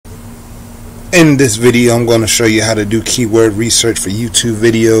In this video, I'm going to show you how to do keyword research for YouTube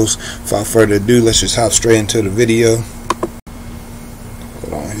videos. Without further ado, let's just hop straight into the video.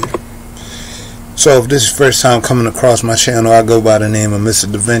 Hold on here. So if this is your first time coming across my channel, I go by the name of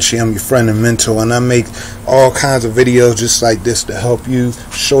Mr. Da Vinci. I'm your friend and mentor, and I make all kinds of videos just like this to help you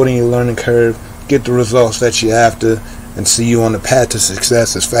shorten your learning curve, get the results that you're after, and see you on the path to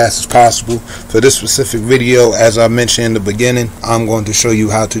success as fast as possible. For this specific video, as I mentioned in the beginning, I'm going to show you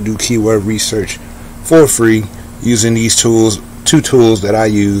how to do keyword research for free using these tools, two tools that I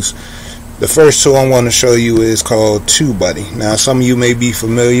use. The first tool I'm going to show you is called TubeBuddy. Now, some of you may be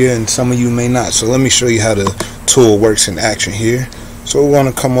familiar and some of you may not, so let me show you how the tool works in action here. So we're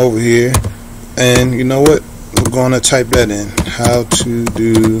going to come over here, and you know what, we're going to type that in, how to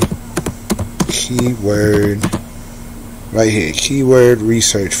do keyword right here, keyword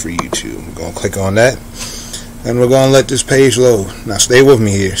research for YouTube. We're going to click on that, and we're going to let this page load. Now stay with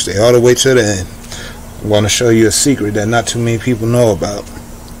me here, stay all the way to the end. I'm going to show you a secret that not too many people know about.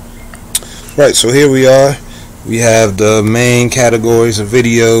 Right, so here we are. We have the main categories of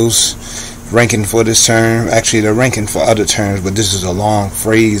videos ranking for this term. Actually, they're ranking for other terms, but this is a long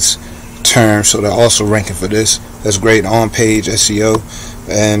phrase term, so they're also ranking for this. That's great on page SEO.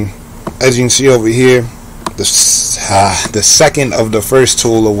 And as you can see over here, the second of the first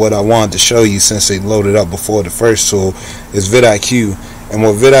tool of what I wanted to show you, since they loaded up before the first tool, is vidIQ. And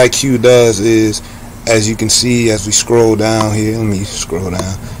what vidIQ does is, as you can see as we scroll down here, let me scroll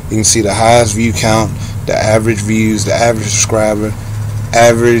down, you can see the highest view count, the average views, the average subscriber,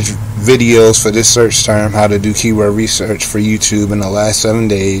 average videos for this search term, how to do keyword research for YouTube in the last 7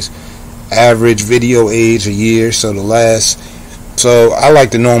 days, average video age, a year, so I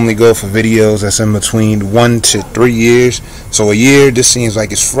like to normally go for videos that's in between 1 to 3 years. So a year, this seems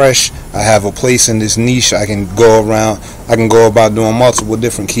like it's fresh. I have a place in this niche. I can go about doing multiple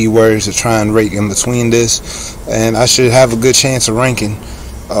different keywords to try and rate in between this, and I should have a good chance of ranking.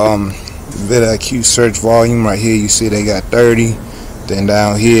 vidIQ search volume right here, you see they got 30. Then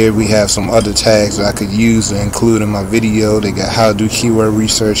down here we have some other tags that I could use to include in my video. They got how to do keyword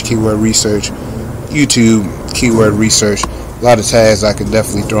research, YouTube keyword research. A lot of tags I could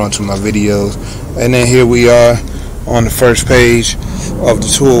definitely throw into my videos. And then here we are on the first page of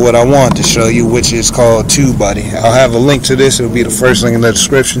the tool what I want to show you, which is called TubeBuddy. I'll have a link to this. It'll be the first link in the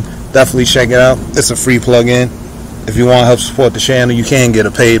description. Definitely check it out. It's a free plugin. If you want to help support the channel, you can get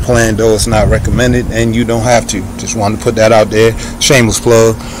a paid plan, though it's not recommended, and you don't have to. Just wanted to put that out there. Shameless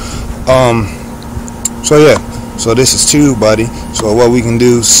plug. So yeah. So this is TubeBuddy. So what we can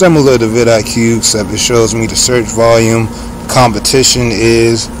do, similar to vidIQ, except it shows me the search volume. Competition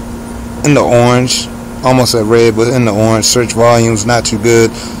is in the orange, almost at red, but in the orange. Search volume's not too good,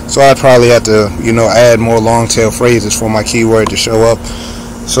 so I'd probably have to, add more long tail phrases for my keyword to show up.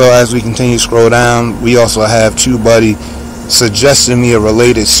 So as we continue to scroll down, we also have TubeBuddy suggesting me a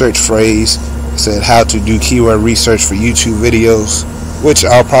related search phrase. It said how to do keyword research for YouTube videos, which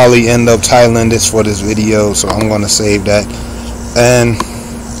I'll probably end up titling this for this video, so I'm going to save that. And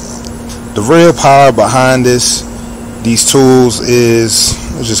the real power behind these tools is,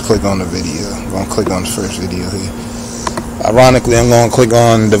 let's just click on the video. I'm going to click on the first video here. Ironically, I'm going to click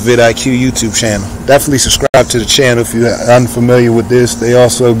on the vidIQ YouTube channel. Definitely subscribe to the channel if you're unfamiliar with this. They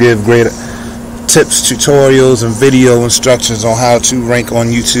also give great tips, tutorials, and video instructions on how to rank on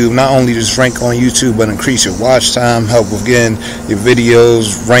YouTube. Not only just rank on YouTube, but increase your watch time, help with getting your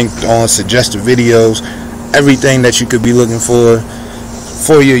videos ranked on suggested videos, everything that you could be looking for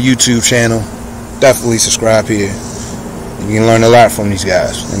your YouTube channel. Definitely subscribe here. You can learn a lot from these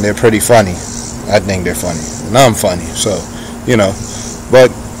guys, and they're pretty funny. I think they're funny, and I'm funny, so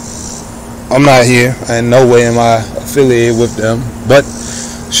but I'm not here, and no way am I affiliated with them. But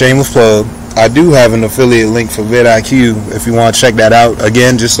shameless plug, I do have an affiliate link for vidIQ if you want to check that out.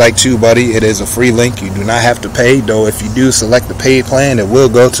 Again, just like TubeBuddy, it is a free link. You do not have to pay, though if you do select the paid plan, it will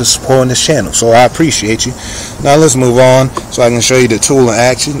go to supporting this channel, so I appreciate you. Now let's move on so I can show you the tool in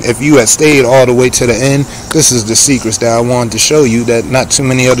action. If you had stayed all the way to the end, this is the secrets that I wanted to show you that not too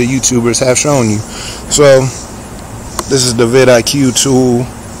many other YouTubers have shown you. So this is the vidIQ tool,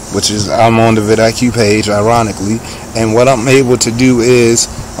 which is, I'm on the vidIQ page, ironically, and what I'm able to do is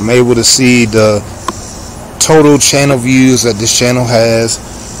I'm able to see the total channel views that this channel has,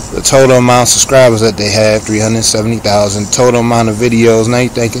 the total amount of subscribers that they have, 370,000, total amount of videos. Now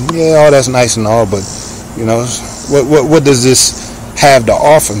you're thinking, yeah, all that's nice and all, but what does this have to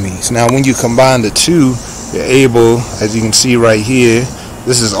offer me? So now when you combine the two, you're able, as you can see right here,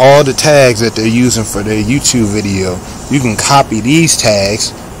 this is all the tags that they're using for their YouTube video. You can copy these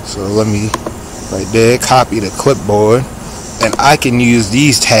tags. So let me, right there, copy the clipboard, and I can use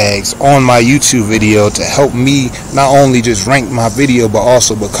these tags on my YouTube video to help me not only just rank my video, but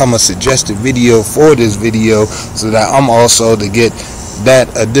also become a suggested video for this video, so that I'm also to get that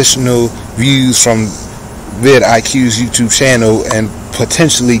additional views from vidIQ's YouTube channel and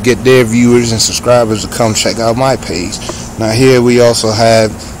potentially get their viewers and subscribers to come check out my page. Now here we also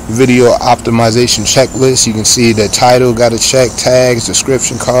have video optimization checklist. You can see the title got a check, tags,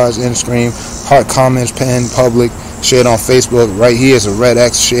 description, cards, end screen, heart, comments, pinned, public, shared on Facebook. Right here is a red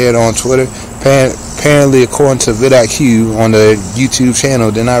X, shared on Twitter. Apparently, according to vidIQ on the YouTube channel,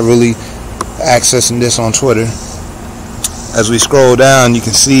 they're not really accessing this on Twitter. As we scroll down, you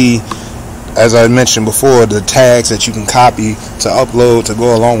can see, as I mentioned before, the tags that you can copy to upload to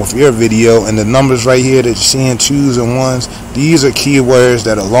go along with your video, and the numbers right here that you're seeing, 2s and 1s, these are keywords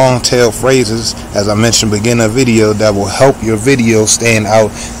that are long tail phrases, as I mentioned beginning of video, that will help your video stand out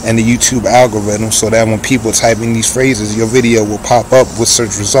in the YouTube algorithm, so that when people type in these phrases, your video will pop up with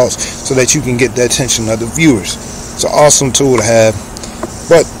search results, so that you can get the attention of the viewers. It's an awesome tool to have.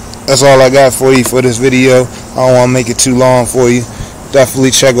 But that's all I got for you for this video. I don't want to make it too long for you.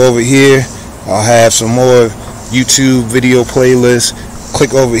 Definitely check over here. I'll have some more YouTube video playlists.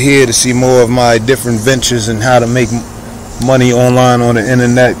 Click over here to see more of my different ventures and how to make money online on the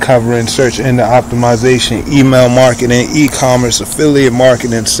internet, covering search engine optimization, email marketing, e-commerce, affiliate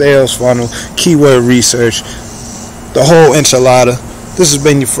marketing, sales funnel, keyword research, the whole enchilada. This has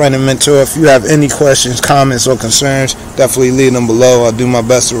been your friend and mentor. If you have any questions, comments, or concerns, definitely leave them below. I'll do my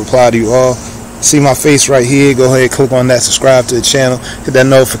best to reply to you all. See my face right here, go ahead, click on that, subscribe to the channel, hit that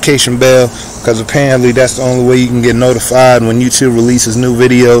notification bell, because apparently that's the only way you can get notified when YouTube releases new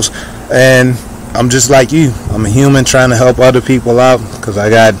videos. And I'm just like you, I'm a human trying to help other people out, because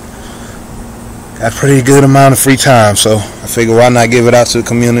I got a pretty good amount of free time, so I figure why not give it out to the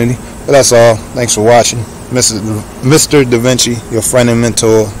community. But that's all. Thanks for watching. Mr. Da Vinci, your friend and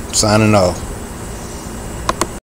mentor, signing off.